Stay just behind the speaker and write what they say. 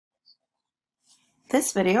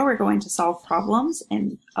This video, we're going to solve problems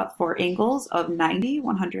for angles of 90,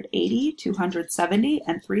 180, 270,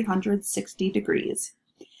 and 360 degrees.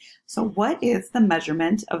 So what is the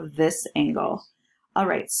measurement of this angle? All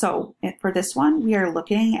right, so for this one, we are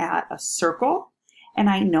looking at a circle, and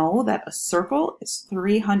I know that a circle is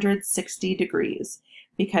 360 degrees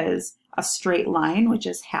because a straight line, which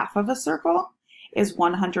is half of a circle, is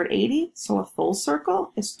 180, so a full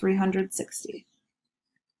circle is 360.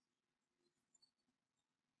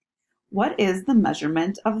 What is the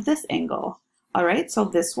measurement of this angle? All right, so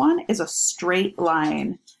this one is a straight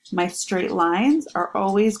line. My straight lines are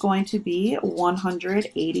always going to be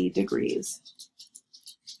 180 degrees.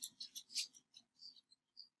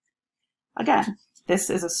 Again, this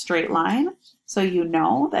is a straight line, so you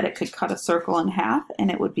know that it could cut a circle in half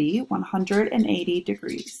and it would be 180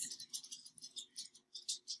 degrees.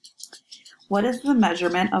 What is the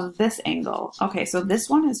measurement of this angle? Okay, so this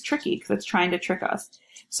one is tricky because it's trying to trick us.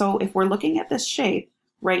 So if we're looking at this shape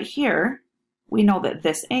right here, we know that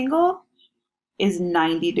this angle is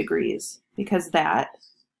 90 degrees because that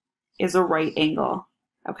is a right angle,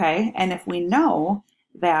 okay? And if we know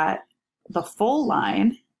that the full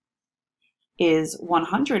line is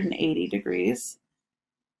 180 degrees,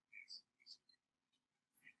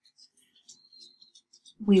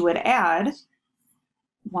 we would add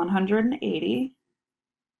 180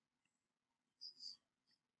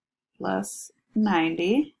 plus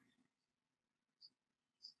 90,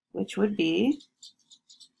 which would be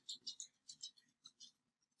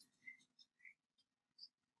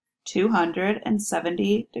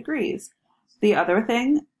 270 degrees. The other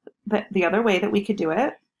way that we could do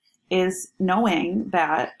it is knowing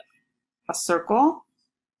that a circle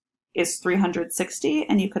is 360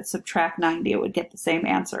 and you could subtract 90, it would get the same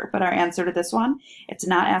answer. But our answer to this one, it's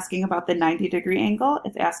not asking about the 90-degree angle,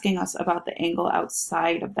 it's asking us about the angle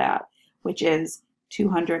outside of that, which is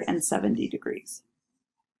 270 degrees.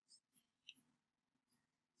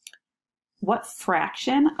 What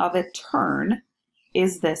fraction of a turn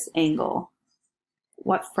is this angle?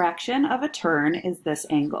 What fraction of a turn is this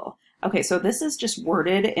angle? Okay, so this is just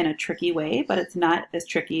worded in a tricky way, but it's not as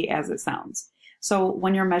tricky as it sounds. So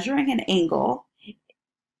when you're measuring an angle,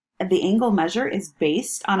 the angle measure is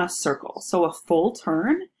based on a circle. So a full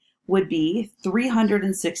turn would be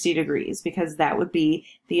 360 degrees because that would be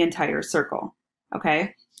the entire circle,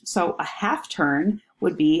 okay? So a half turn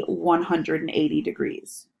would be 180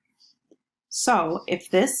 degrees. So if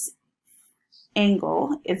this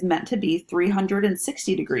angle is meant to be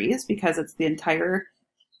 360 degrees because it's the entire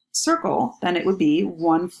circle, then it would be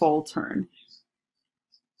one full turn.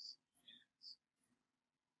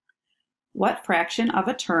 What fraction of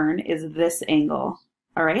a turn is this angle?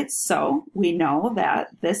 All right, so we know that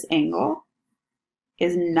this angle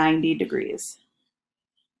is 90 degrees.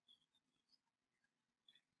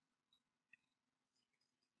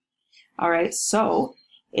 All right, so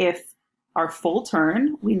if our full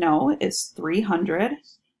turn, we know, is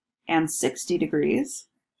 360 degrees,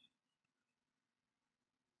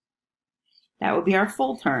 that would be our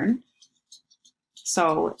full turn.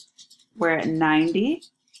 So we're at 90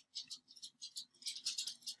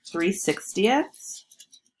 3/60ths,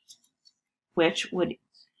 which would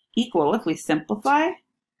equal, if we simplify,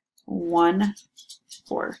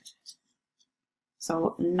 1/4.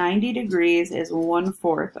 So 90 degrees is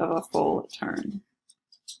 1/4 of a full turn.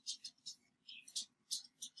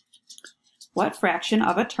 What fraction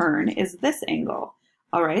of a turn is this angle?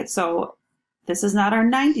 All right, so this is not our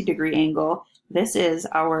 90-degree angle. This is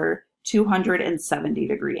our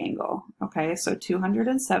 270-degree angle. Okay, so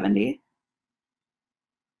 270.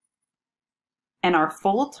 And our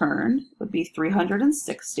full turn would be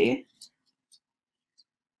 360.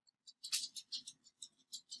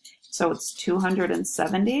 So it's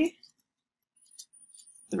 270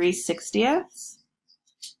 3/60ths,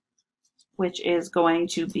 which is going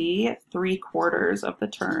to be 3/4 of the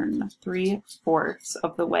turn, 3/4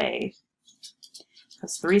 of the way.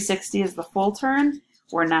 Because 360 is the full turn,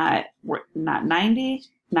 we're not 90.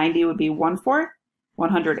 90 would be 1/4.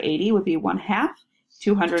 180 would be 1/2.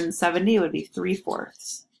 270 would be 3/4.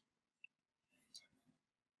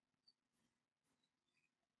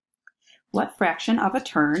 What fraction of a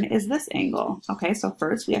turn is this angle? Okay, so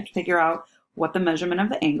first we have to figure out what the measurement of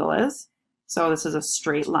the angle is. So this is a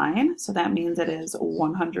straight line, so that means it is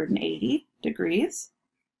 180 degrees.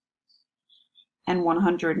 And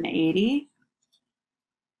 180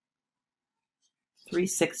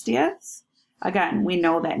 3/60ths. Again, we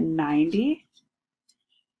know that 90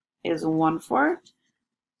 is 1/4.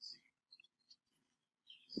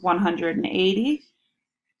 180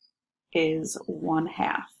 is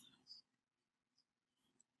 1/2.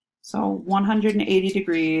 So 180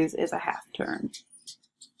 degrees is a half turn.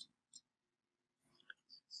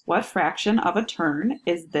 What fraction of a turn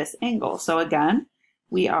is this angle? So again,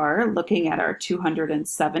 we are looking at our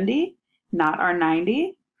 270, not our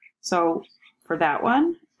 90. So for that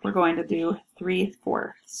one, we're going to do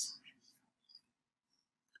 3/4.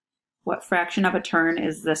 What fraction of a turn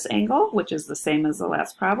is this angle, which is the same as the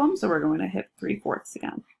last problem, so we're going to hit 3/4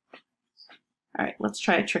 again. All right, let's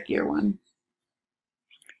try a trickier one.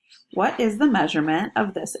 What is the measurement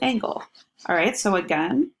of this angle? All right, so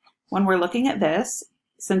again, when we're looking at this,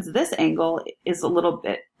 since this angle is a little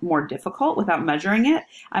bit more difficult without measuring it,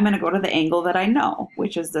 I'm going to go to the angle that I know,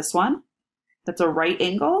 which is this one. That's a right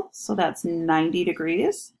angle, so that's 90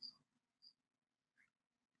 degrees.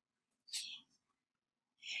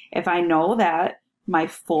 If I know that my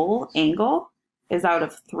full angle is out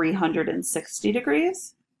of 360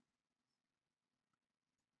 degrees,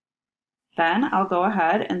 then I'll go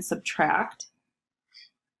ahead and subtract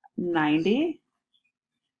 90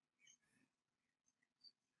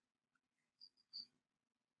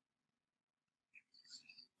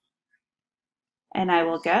 and I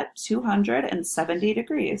will get 270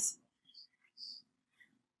 degrees.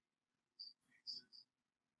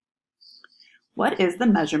 What is the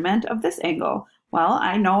measurement of this angle? Well,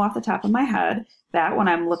 I know off the top of my head that when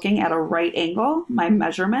I'm looking at a right angle, my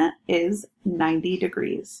measurement is 90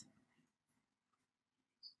 degrees.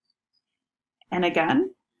 And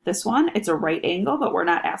again, this one, it's a right angle, but we're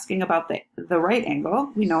not asking about the right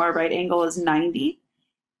angle. We know our right angle is 90,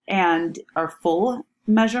 and our full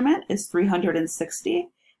measurement is 360.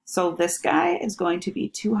 So this guy is going to be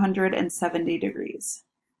 270 degrees.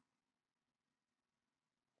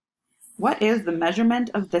 What is the measurement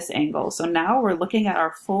of this angle? So now we're looking at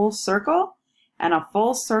our full circle, and a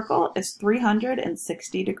full circle is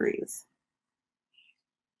 360 degrees.